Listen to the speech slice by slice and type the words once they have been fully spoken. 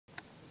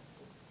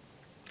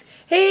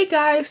Hey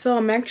guys, so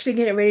I'm actually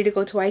getting ready to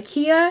go to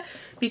IKEA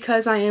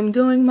because I am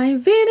doing my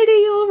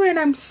vanity over and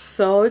I'm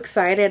so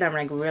excited. I'm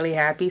like really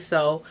happy.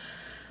 So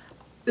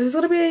this is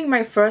gonna be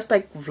my first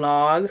like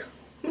vlog,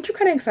 which I'm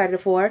kind of excited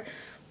for.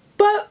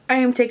 But I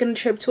am taking a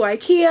trip to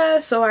IKEA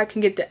so I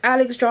can get the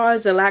Alex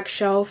drawers, the lac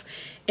shelf,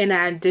 and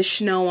an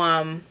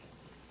additional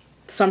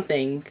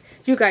something.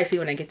 You guys see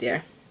when I get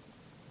there.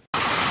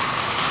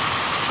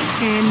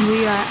 And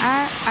we are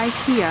at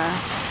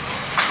IKEA.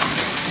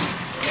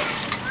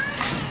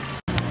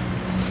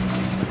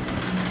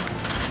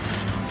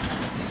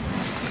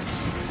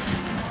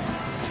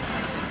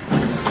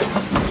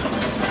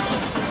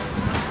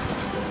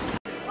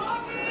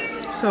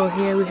 So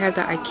here we have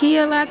the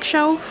IKEA lac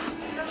shelf,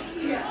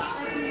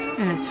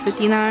 and it's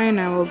 $59.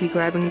 I will be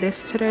grabbing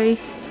this today.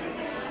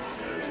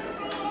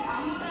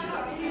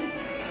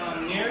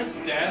 Nearest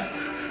desk.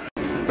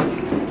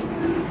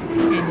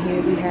 And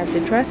here we have the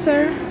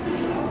dresser.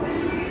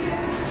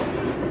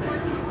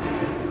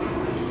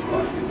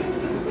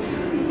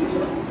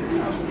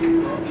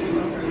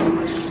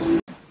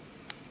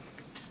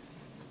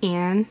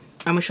 And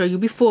I'm gonna show you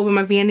before what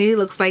my vanity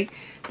looks like.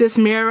 This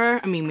mirror,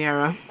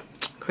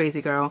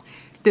 crazy girl.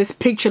 This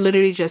picture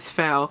literally just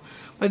fell.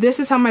 But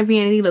this is how my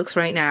vanity looks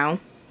right now.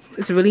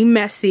 It's really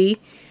messy.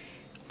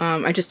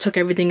 I just took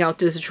everything out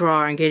this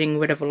drawer and getting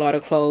rid of a lot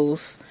of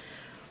clothes.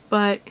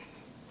 But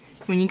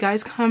when you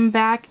guys come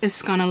back,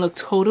 it's gonna look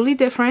totally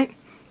different.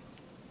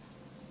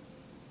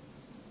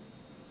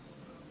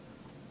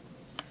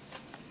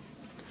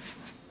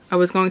 I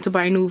was going to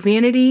buy a new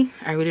vanity.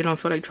 I really don't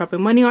feel like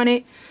dropping money on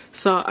it.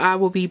 So I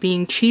will be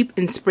being cheap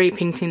and spray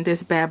painting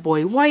this bad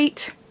boy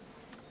white.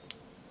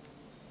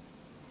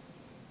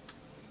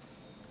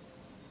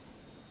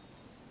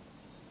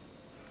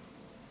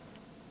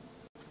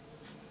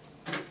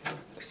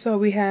 So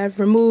we have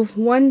removed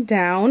one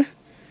down.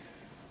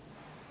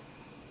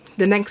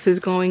 The next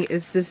is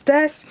this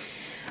desk.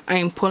 I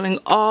am pulling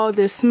all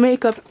this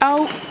makeup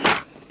out.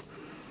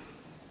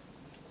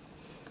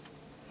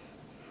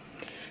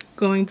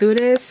 Going through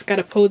this.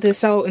 Gotta pull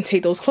this out and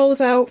take those clothes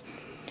out.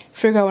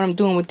 Figure out what I'm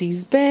doing with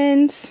these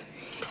bins.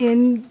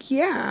 And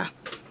yeah.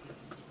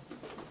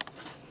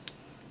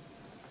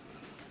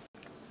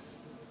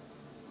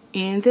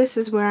 And this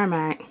is where I'm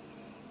at.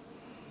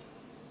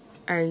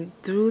 I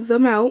threw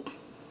them out.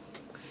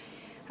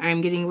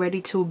 I'm getting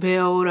ready to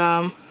build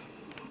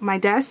my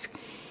desk,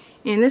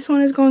 and this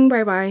one is going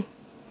bye-bye.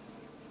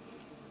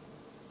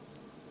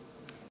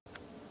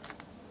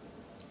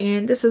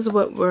 And this is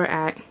what we're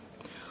at.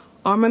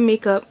 All my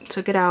makeup,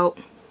 took it out,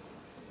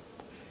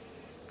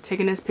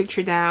 taking this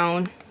picture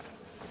down,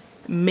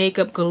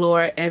 makeup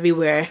galore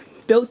everywhere.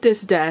 Built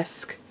this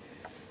desk,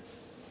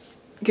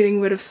 getting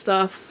rid of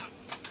stuff.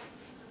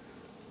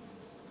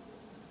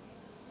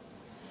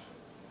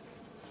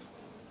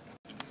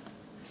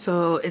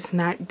 So it's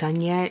not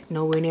done yet,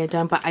 nowhere near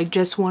done, but I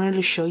just wanted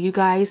to show you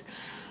guys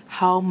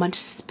how much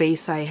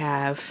space I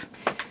have.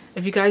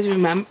 If you guys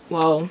remember,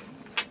 well,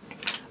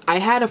 I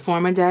had a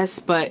former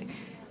desk, but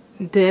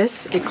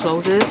this, it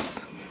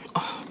closes.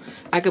 Oh,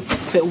 I could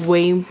fit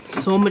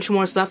so much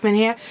more stuff in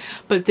here,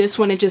 but this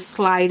one, it just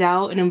slide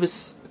out, and it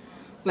was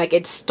like,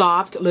 it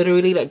stopped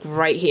literally like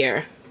right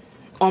here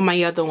on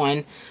my other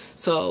one.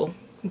 So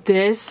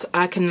this,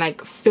 I can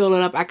like fill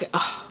it up. I could,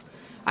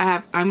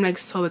 I'm like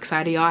so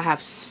excited, y'all. I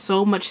have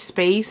so much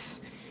space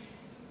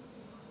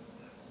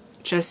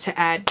just to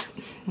add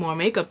more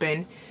makeup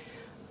in.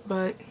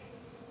 But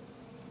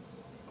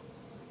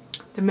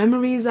the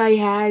memories I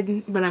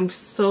had, but I'm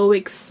so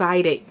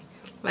excited.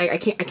 Like I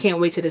can't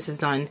wait till this is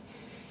done.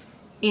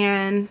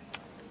 And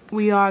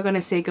we are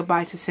gonna say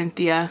goodbye to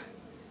Cynthia.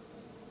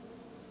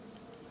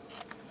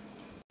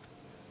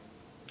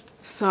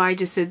 So I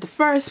just did the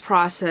first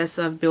process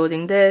of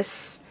building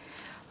this.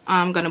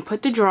 I'm gonna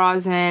put the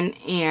drawers in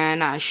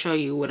and I'll show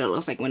you what it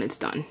looks like when it's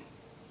done.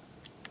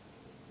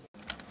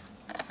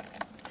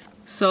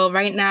 So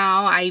right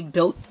now I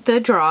built the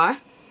drawer.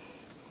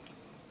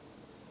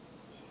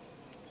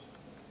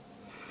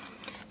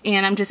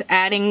 And I'm just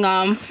adding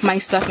my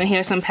stuff in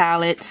here, some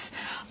palettes.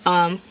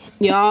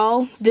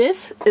 Y'all,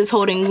 this is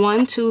holding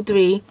 1, 2,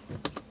 3,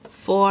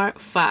 4,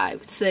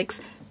 5,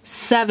 6,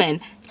 7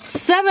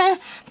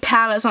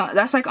 palettes on.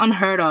 That's like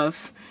unheard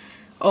of.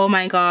 Oh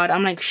my god,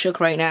 I'm like shook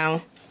right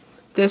now.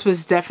 This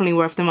was definitely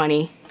worth the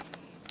money.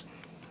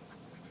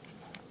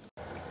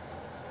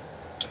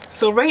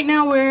 So right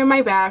now we're in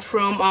my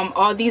bathroom.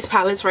 All these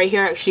palettes right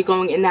here are actually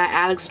going in that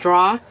Alex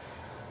drawer.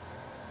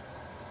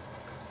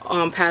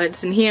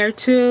 Palettes in here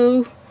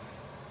too.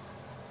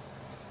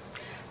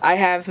 I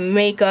have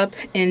makeup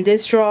in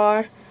this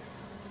drawer.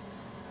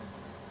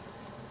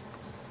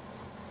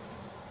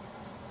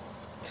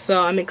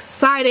 So I'm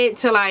excited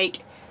to like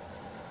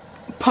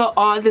put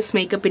all this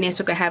makeup in here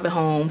so I can have it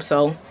home.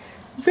 So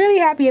really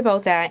happy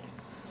about that.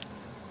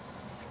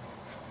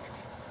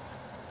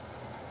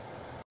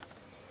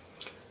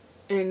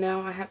 And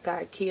now I have the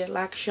IKEA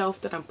lac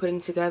shelf that I'm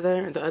putting together,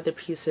 and the other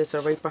pieces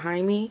are right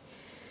behind me.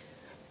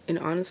 And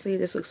honestly,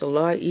 this looks a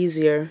lot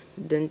easier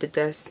than the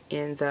desk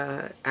in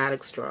the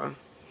Alex drawer.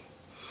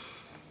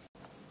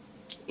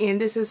 And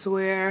this is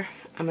where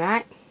I'm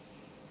at.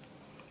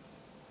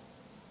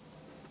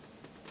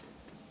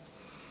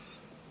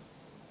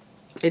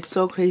 It's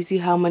so crazy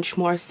how much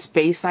more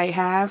space I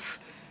have.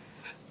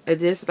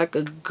 There's like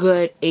a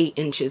good 8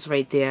 inches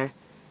right there.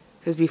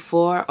 Because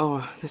before,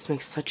 oh, this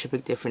makes such a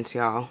big difference,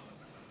 y'all.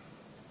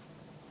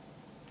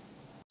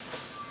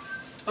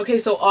 Okay,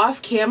 so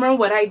off camera,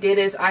 what I did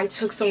is I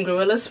took some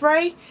Gorilla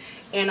Spray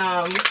and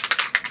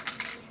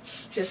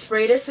just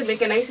spray this to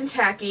make it nice and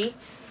tacky.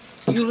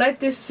 You let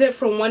this sit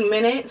for 1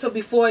 minute. So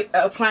before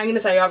applying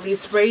this, I already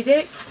sprayed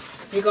it.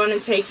 You're going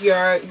to take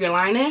your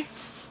linen.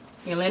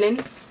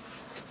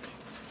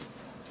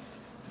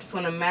 Just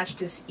want to match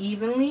this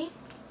evenly.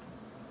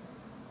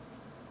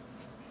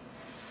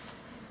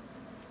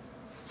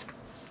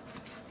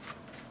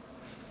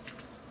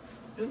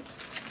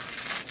 Oops.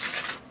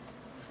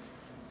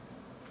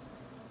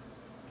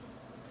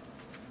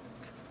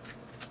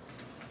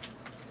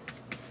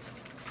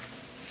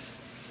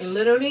 And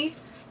literally,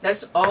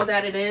 that's all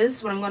that it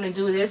is. What I'm going to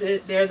do is,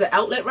 there's an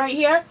outlet right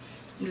here.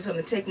 I'm just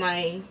going to take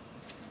my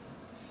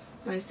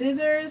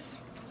scissors.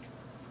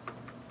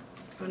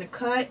 I'm going to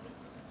cut.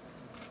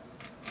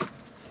 I'm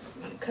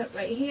going to cut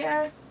right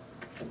here.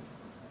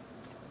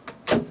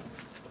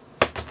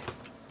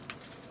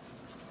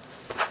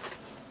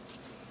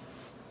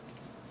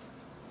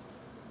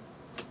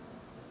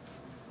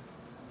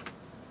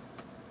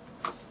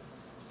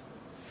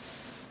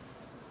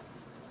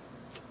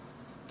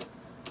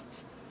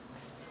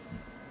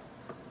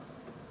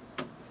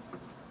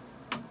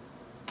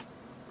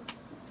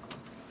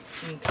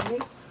 Okay.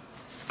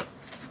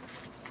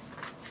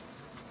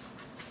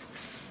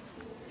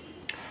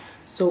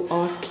 So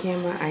off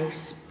camera, I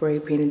spray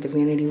painted the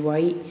Vanity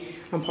white.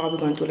 I'm probably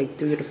going to do like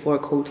 3 to 4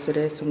 coats of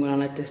this. I'm going to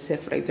let this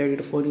sit for like 30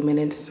 to 40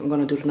 minutes. I'm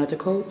going to do another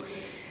coat.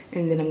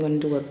 And then I'm going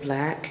to do a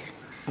black.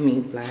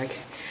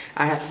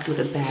 I have to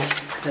do the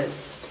back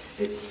because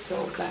it's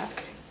still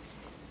black.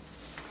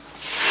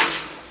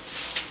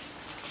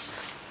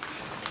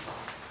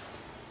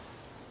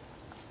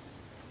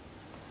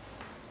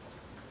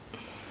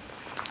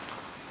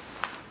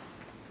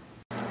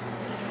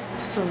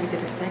 So we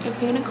did a second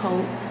painted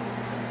coat.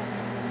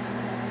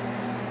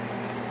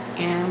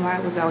 And while I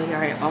was out here,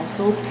 I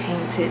also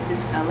painted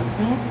this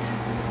elephant.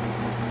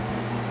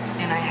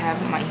 And I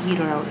have my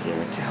heater out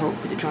here to help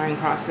with the drying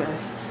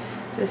process.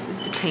 This is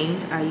the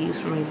paint I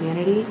use for my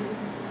Vanity.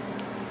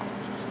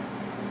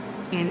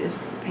 And this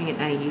is the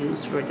paint I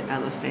use for the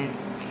elephant.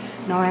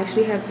 Now I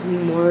actually have 3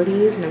 more of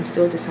these and I'm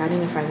still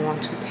deciding if I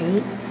want to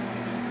paint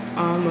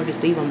or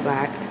just leave them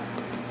black.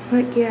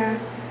 But yeah.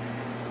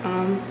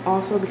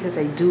 Also because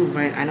I do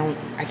rent,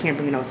 I can't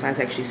bring it outside. It's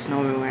actually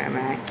snowing where I'm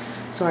at.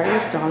 So I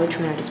went to Dollar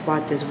Tree and I just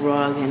bought this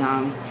rug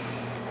and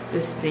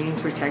this thing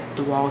to protect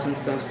the walls and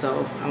stuff,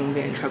 so I won't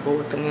get in trouble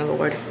with the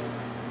landlord.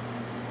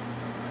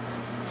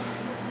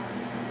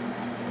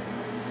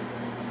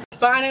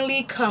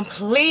 Finally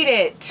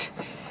completed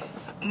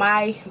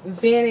my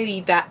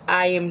Vanity that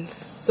I am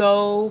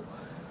so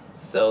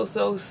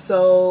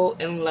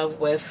in love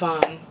with.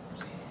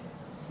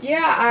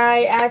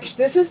 Yeah,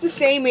 this is the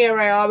same mirror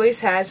I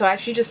always had, so I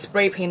actually just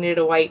spray painted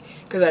it white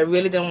because I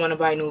really didn't want to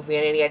buy a new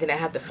Vanity. I didn't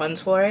have the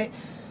funds for it.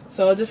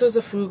 So this was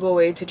a frugal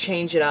way to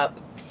change it up.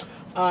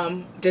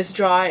 This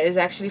drawer is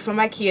actually from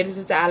IKEA. This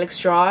is the Alex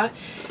drawer.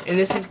 And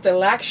this is the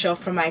lac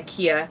shelf from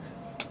IKEA.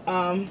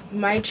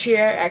 My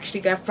chair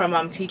actually got from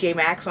TJ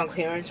Maxx on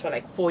clearance for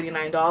like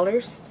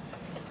 $49.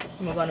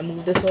 I'm going to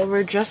move this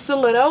over just a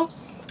little.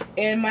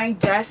 And my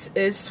desk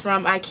is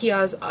from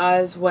IKEA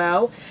as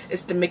well.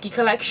 It's the Micke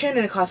collection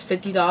and it costs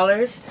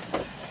 $50.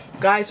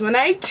 Guys, when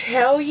I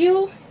tell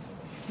you,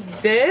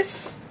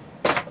 this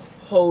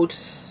holds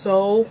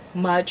so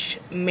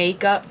much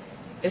makeup.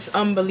 It's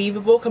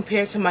unbelievable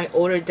compared to my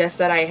older desk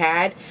that I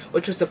had,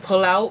 which was a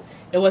pull out.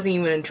 It wasn't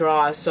even a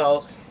drawer.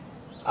 So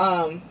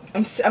I'm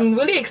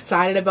really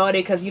excited about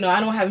it because, you know, I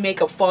don't have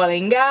makeup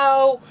falling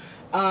out.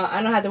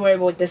 I don't have to worry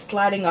about this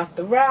sliding off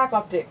the rack,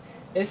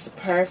 It's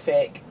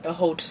perfect. It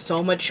holds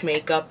so much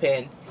makeup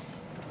and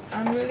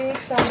I'm really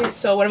excited.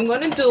 So what I'm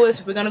going to do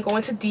is we're going to go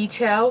into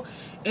detail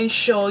and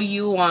show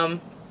you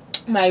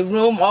my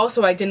room.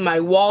 Also, I did my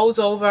walls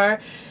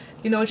over,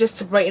 you know, just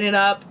to brighten it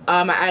up.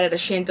 I added a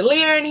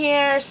chandelier in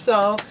here.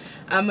 So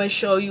I'm going to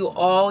show you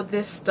all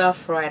this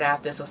stuff right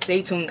after. So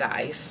stay tuned,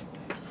 guys.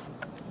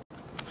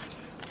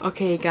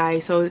 Okay,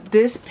 guys. So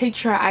this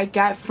picture I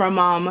got from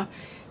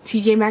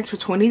TJ Maxx for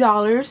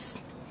 $20.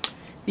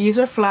 These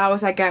are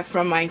flowers I got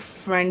from my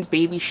friend's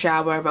baby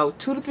shower about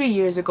 2 to 3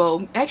 years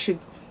ago. Actually,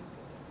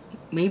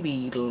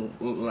 maybe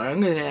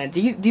longer than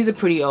that. These are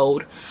pretty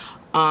old.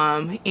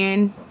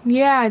 And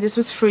yeah, this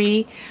was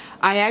free.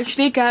 I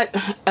actually got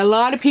a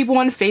lot of people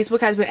on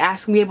Facebook has been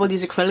asking me about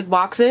these acrylic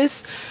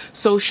boxes.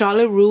 So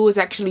Charlotte Russe is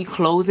actually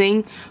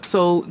closing.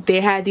 So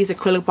they had these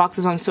acrylic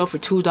boxes on sale for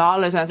 $2.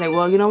 And I was like,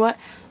 well, you know what?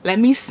 Let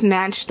me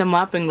snatch them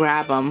up and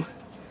grab them.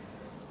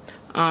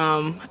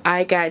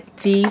 I got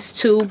these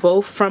two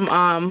both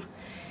from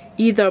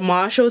either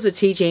Marshall's or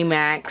TJ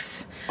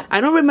Maxx.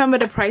 I don't remember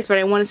the price, but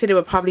I want to say they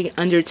were probably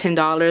under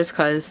 $10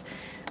 because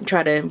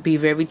try to be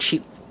very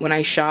cheap when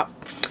I shop.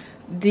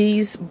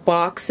 These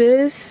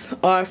boxes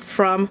are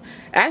from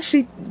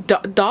actually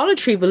Dollar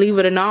Tree, believe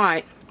it or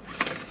not.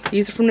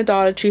 These are from the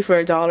Dollar Tree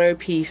for $1 a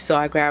piece, so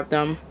I grabbed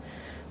them.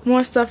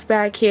 More stuff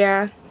back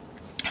here.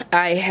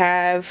 I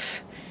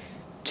have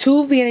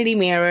 2 vanity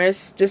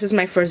mirrors. This is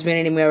my first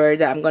vanity mirror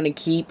that I'm gonna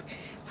keep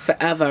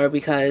forever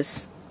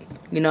because,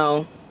 you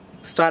know,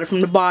 started from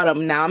the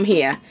bottom, now I'm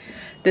here.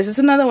 This is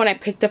another one I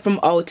picked up from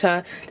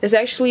Ulta. This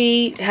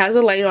actually has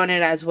a light on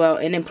it as well,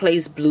 and it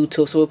plays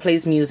Bluetooth, so it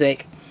plays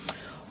music.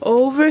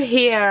 Over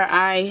here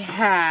I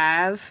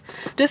have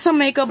just some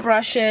makeup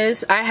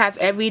brushes. I have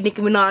every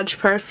Nicki Minaj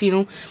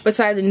perfume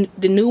besides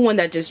the new one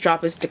that just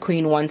dropped is the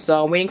Queen one,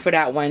 so I'm waiting for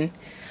that one.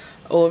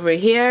 Over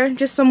here,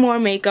 just some more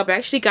makeup. I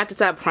actually got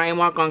this at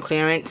Primark on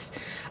clearance.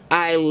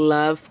 I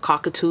love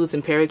cockatoos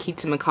and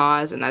parakeets and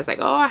macaws, and I was like,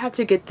 oh, I have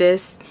to get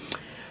this.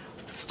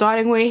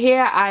 Starting right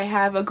here, I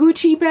have a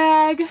Gucci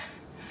bag.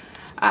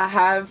 I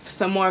have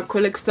some more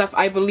acrylic stuff.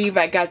 I believe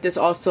I got this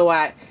also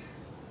at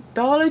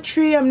Dollar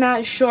Tree, I'm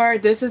not sure.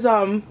 This is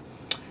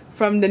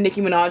from the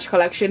Nicki Minaj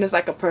collection. It's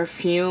like a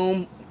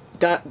perfume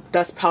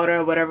dust powder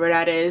or whatever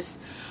that is.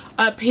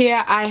 Up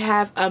here I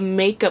have a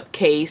makeup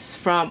case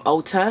from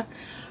Ulta.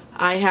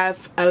 I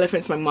have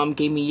elephants my mom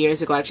gave me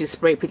years ago. I actually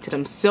spray painted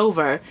them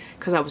silver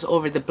because I was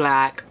over the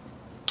black.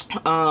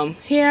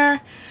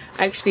 Here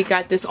I actually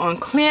got this on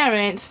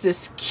clearance,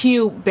 this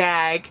cute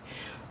bag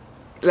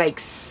like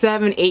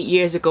 7-8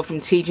 years ago from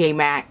TJ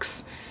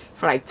Maxx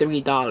for like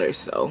 $3,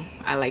 so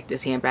I like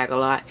this handbag a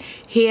lot.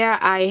 Here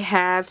I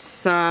have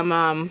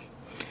some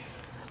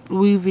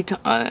Louis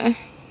Vuitton.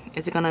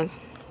 Is it gonna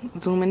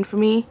zoom in for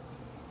me?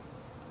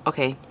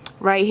 Okay,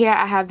 right here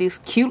I have these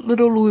cute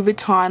little Louis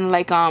Vuitton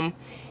like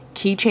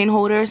keychain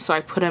holders, so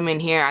I put them in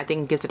here. I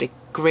think it gives it a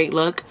great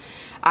look.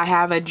 I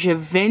have a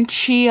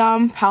Givenchy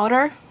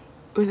powder.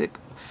 Was it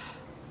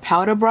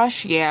powder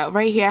brush? Yeah,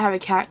 right here I have a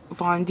Kat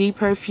Von D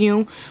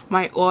perfume,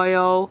 my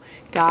oil.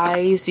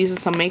 Guys, these are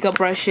some makeup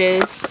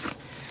brushes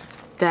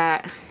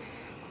that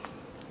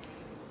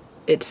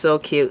it's so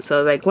cute.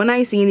 So like when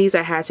I seen these,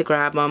 I had to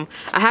grab them.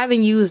 I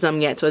haven't used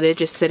them yet, so they're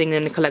just sitting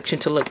in the collection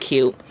to look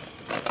cute.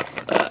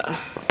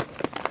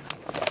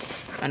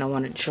 I don't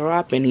want to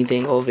drop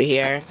anything over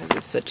here because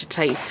it's such a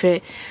tight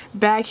fit.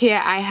 Back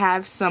here I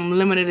have some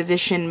limited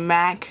edition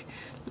MAC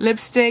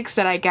lipsticks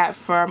that I got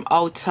from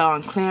Ulta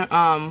on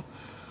clear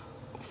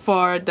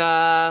for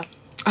the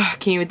I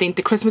can't even think,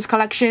 the Christmas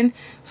collection.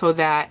 So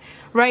that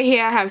right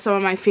here I have some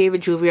of my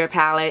favorite Juvier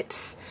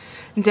palettes.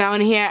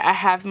 Down here I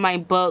have my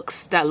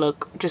books that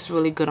look just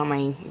really good on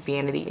my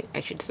vanity, I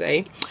should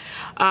say.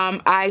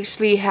 I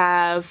actually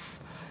have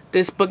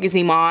this book is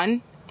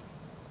Iman,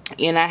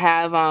 and I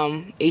have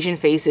Asian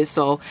faces,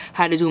 so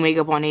how to do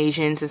makeup on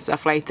Asians and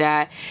stuff like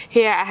that.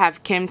 Here I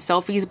have Kim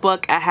Selfie's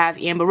book. I have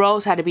Amber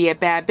Rose, How to Be a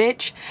Bad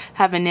Bitch.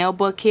 Have a nail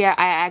book here.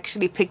 I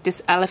actually picked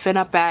this elephant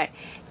up at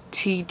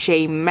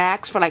TJ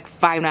Maxx for like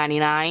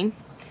 $5.99,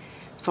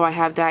 so I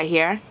have that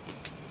here.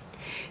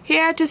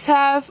 Here I just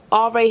have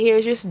all right here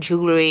is just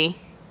jewelry.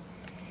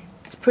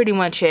 That's pretty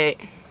much it.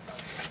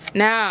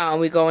 Now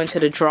we go into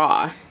the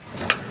drawer,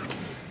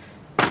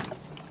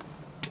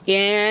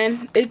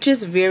 and it's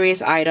just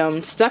various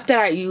items, stuff that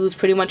I use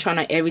pretty much on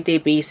an everyday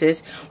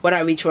basis. What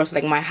I reach for,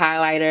 like my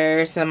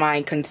highlighters and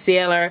my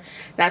concealer,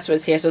 that's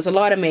what's here. So there's a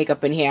lot of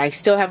makeup in here. I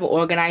still haven't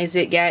organized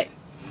it yet.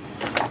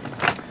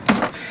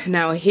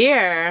 Now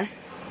here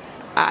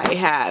I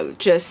have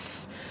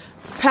just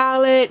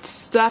palettes,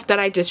 stuff that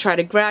I just try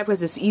to grab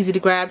because it's easy to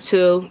grab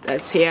too.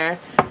 That's here.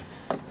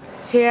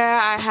 Here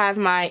I have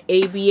my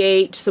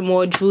ABH, some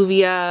more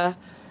Juvia,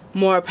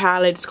 more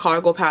palettes,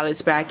 cargo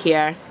palettes back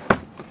here.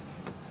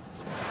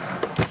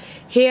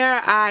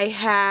 Here I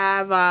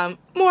have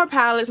more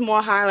palettes,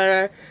 more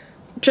highlighter,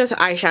 just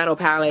eyeshadow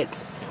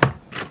palettes.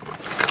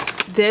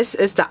 This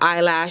is the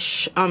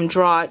eyelash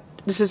drawer.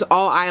 This is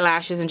all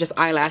eyelashes and just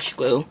eyelash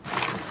glue.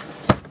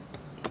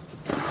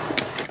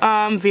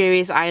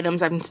 Various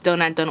items I'm still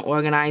not done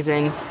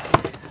organizing.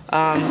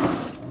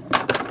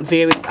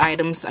 Various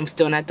items I'm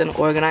still not done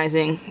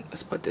organizing.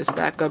 Let's put this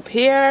back up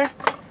here.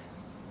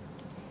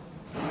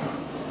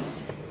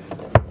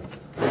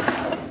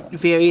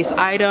 Various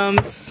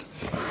items.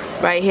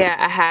 Right here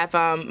I have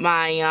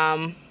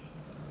my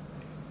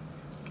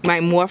my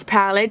Morph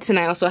palettes, and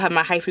I also have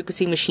my high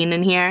frequency machine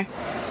in here.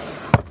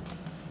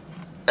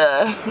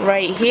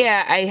 Right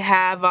here I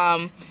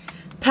have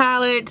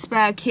palettes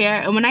back here,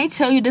 and when I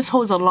tell you this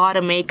holds a lot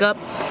of makeup,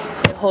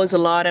 it holds a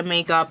lot of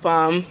makeup.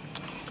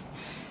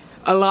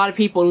 A lot of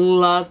people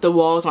love the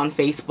walls on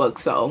Facebook,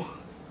 so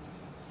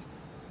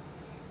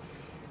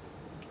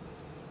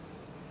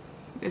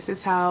this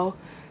is how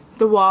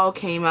the wall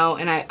came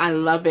out, and I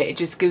love it. It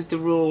just gives the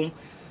room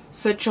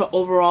such an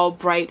overall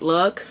bright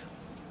look.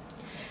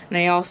 And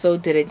I also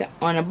did it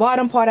on the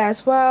bottom part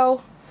as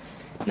well.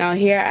 Now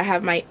here I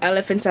have my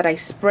elephants that I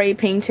spray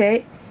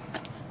painted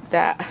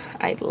that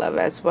I love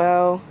as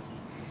well.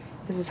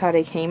 This is how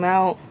they came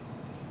out.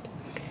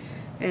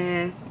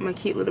 And my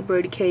cute little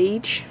birdie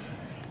cage.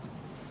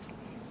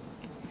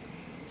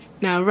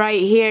 Now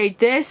right here,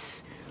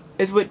 this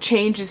is what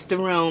changes the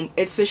room.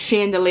 It's a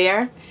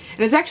chandelier, and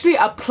it's actually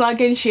a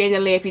plug-in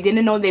chandelier. If you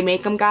didn't know, they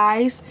make them,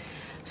 guys.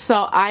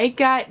 So I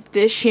got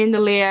this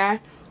chandelier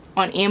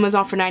on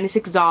Amazon for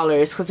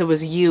 $96 because it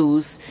was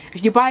used.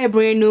 If you buy a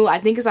brand new, I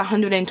think it's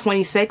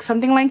 $126,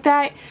 something like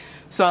that.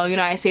 So, you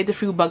know, I saved a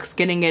few bucks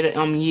getting it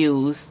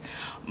used.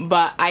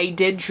 But I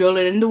did drill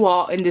it in the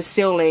wall, in the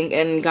ceiling,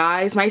 and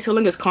guys, my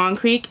ceiling is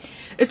concrete.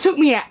 It took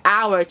me an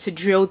hour to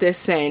drill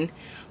this in,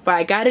 but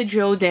I got it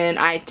drilled in.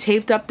 I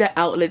taped up the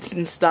outlets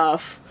and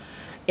stuff.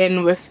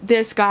 And with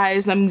this,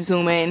 guys, let me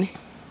zoom in.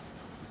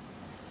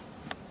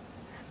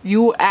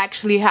 You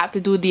actually have to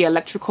do the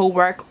electrical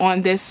work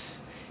on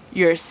this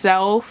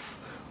yourself,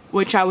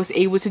 which I was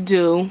able to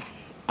do.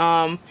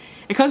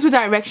 It comes with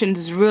directions.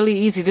 It's really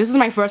easy. This is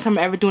my first time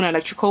ever doing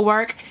electrical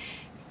work.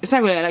 It's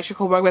not really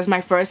electrical work, but it's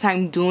my first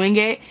time doing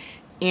it.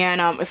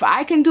 And if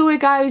I can do it,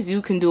 guys,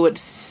 you can do it.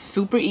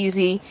 Super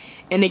easy,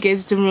 and it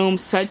gives the room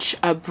such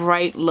a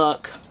bright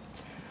look.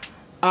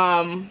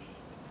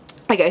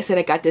 Like I said,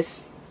 I got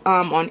this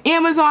on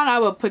Amazon. I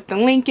will put the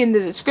link in the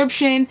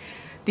description.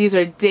 These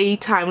are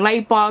daytime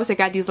light bulbs. I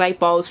got these light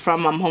bulbs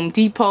from Home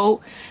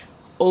Depot.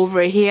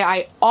 Over here,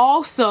 I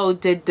also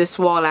did this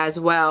wall as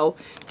well,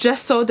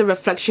 just so the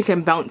reflection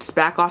can bounce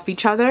back off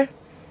each other.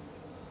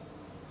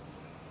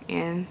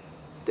 And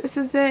this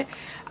is it.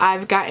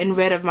 I've gotten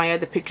rid of my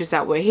other pictures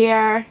that were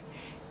here,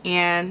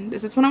 and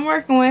this is what I'm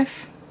working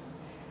with.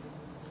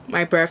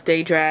 My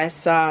birthday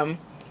dress.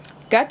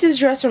 Got this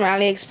dress from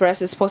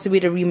AliExpress. It's supposed to be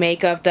the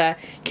remake of the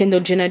Kendall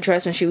Jenner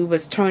dress when she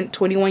was turned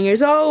 21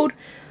 years old.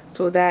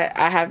 So that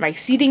I have my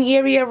seating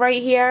area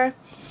right here.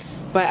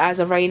 But as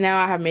of right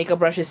now, I have makeup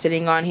brushes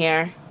sitting on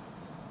here.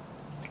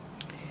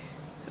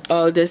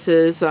 Oh, this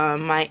is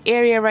my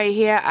area right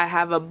here. I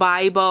have a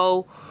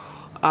Bible,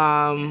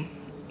 a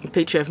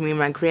picture of me and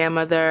my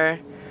grandmother,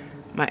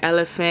 my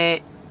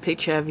elephant,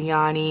 picture of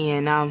Yanni,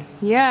 and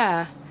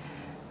yeah.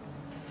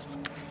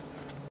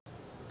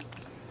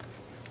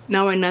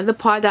 Now another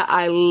part that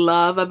I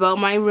love about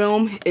my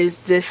room is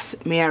this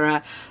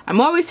mirror.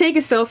 I'm always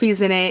taking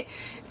selfies in it.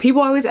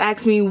 People always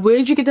ask me,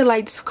 where'd you get the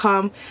lights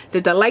come?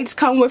 Did the lights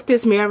come with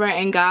this mirror?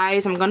 And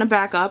guys, I'm gonna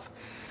back up.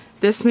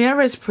 This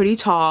mirror is pretty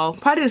tall,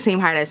 probably the same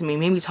height as me,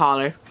 maybe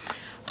taller.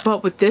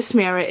 But what this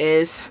mirror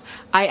is,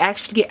 I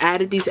actually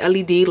added these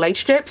LED light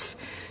strips.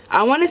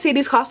 I want to say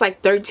these cost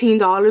like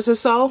 $13 or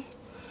so.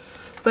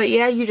 But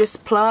yeah, you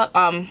just plug,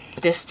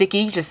 they're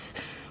sticky, just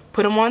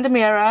put them on the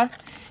mirror.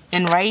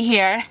 And right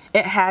here,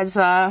 it has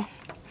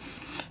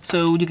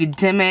so you can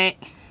dim it.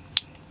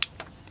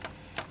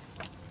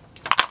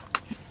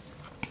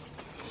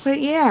 But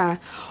yeah.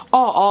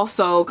 Oh,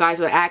 also, guys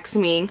were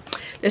asking me,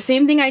 the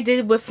same thing I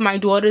did with my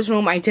daughter's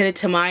room, I did it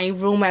to my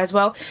room as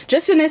well.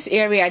 Just in this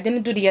area. I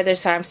didn't do the other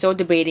side. I'm still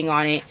debating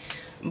on it.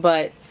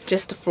 But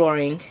just the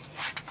flooring.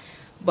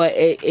 But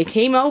it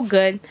came out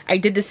good. I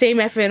did the same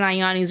effort in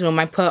Ayani's room.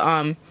 I put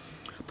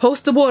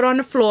poster board on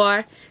the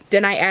floor.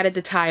 Then I added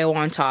the tile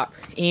on top.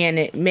 And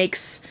it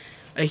makes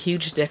a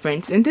huge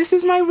difference. And this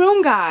is my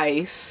room,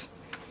 guys.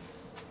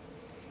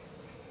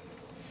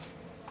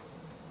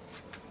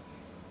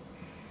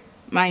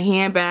 My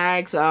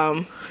handbags,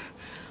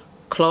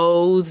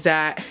 clothes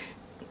that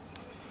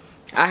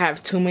I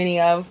have too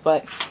many of,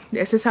 but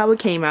this is how it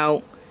came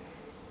out,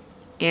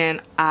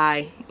 and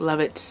I love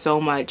it so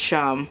much.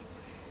 You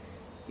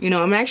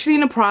know, I'm actually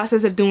in the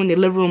process of doing the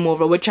living room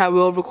over, which I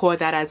will record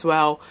that as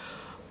well.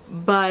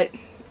 But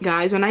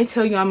guys, when I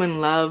tell you I'm in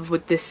love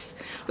with this,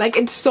 like,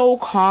 it's so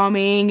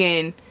calming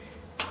and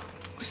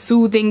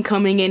soothing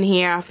coming in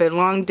here after a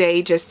long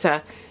day just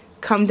to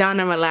come down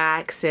and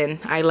relax, and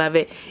I love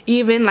it.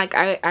 Even like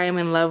I am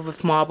in love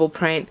with marble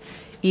print.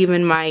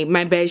 Even my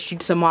bed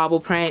sheets are marble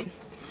print.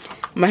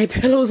 My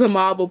pillows are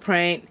marble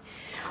print.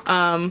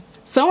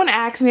 Someone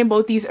asked me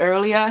about these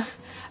earlier.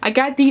 I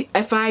got these,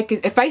 if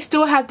I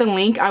still have the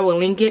link, I will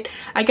link it.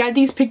 I got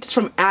these pictures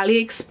from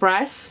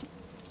AliExpress,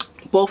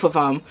 both of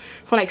them,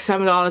 for like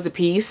 $7 a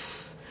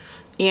piece.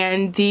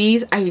 And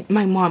these,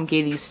 my mom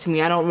gave these to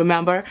me. I don't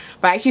remember,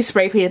 but I actually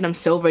spray painted them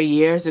silver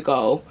years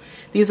ago.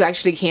 These are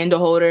actually candle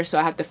holders, so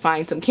I have to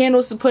find some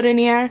candles to put in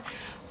here.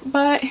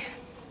 But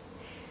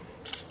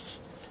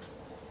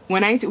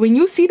when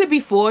you see the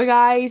before,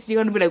 guys,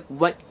 you're gonna be like,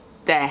 what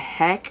the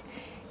heck?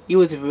 You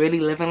was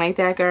really living like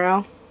that,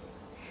 girl.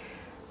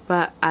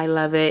 But I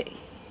love it,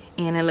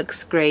 and it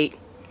looks great.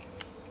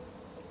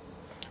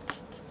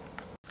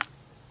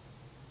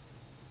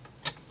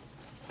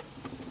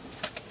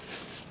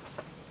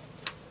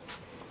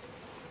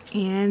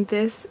 And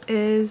this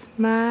is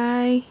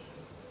my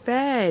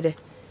bed.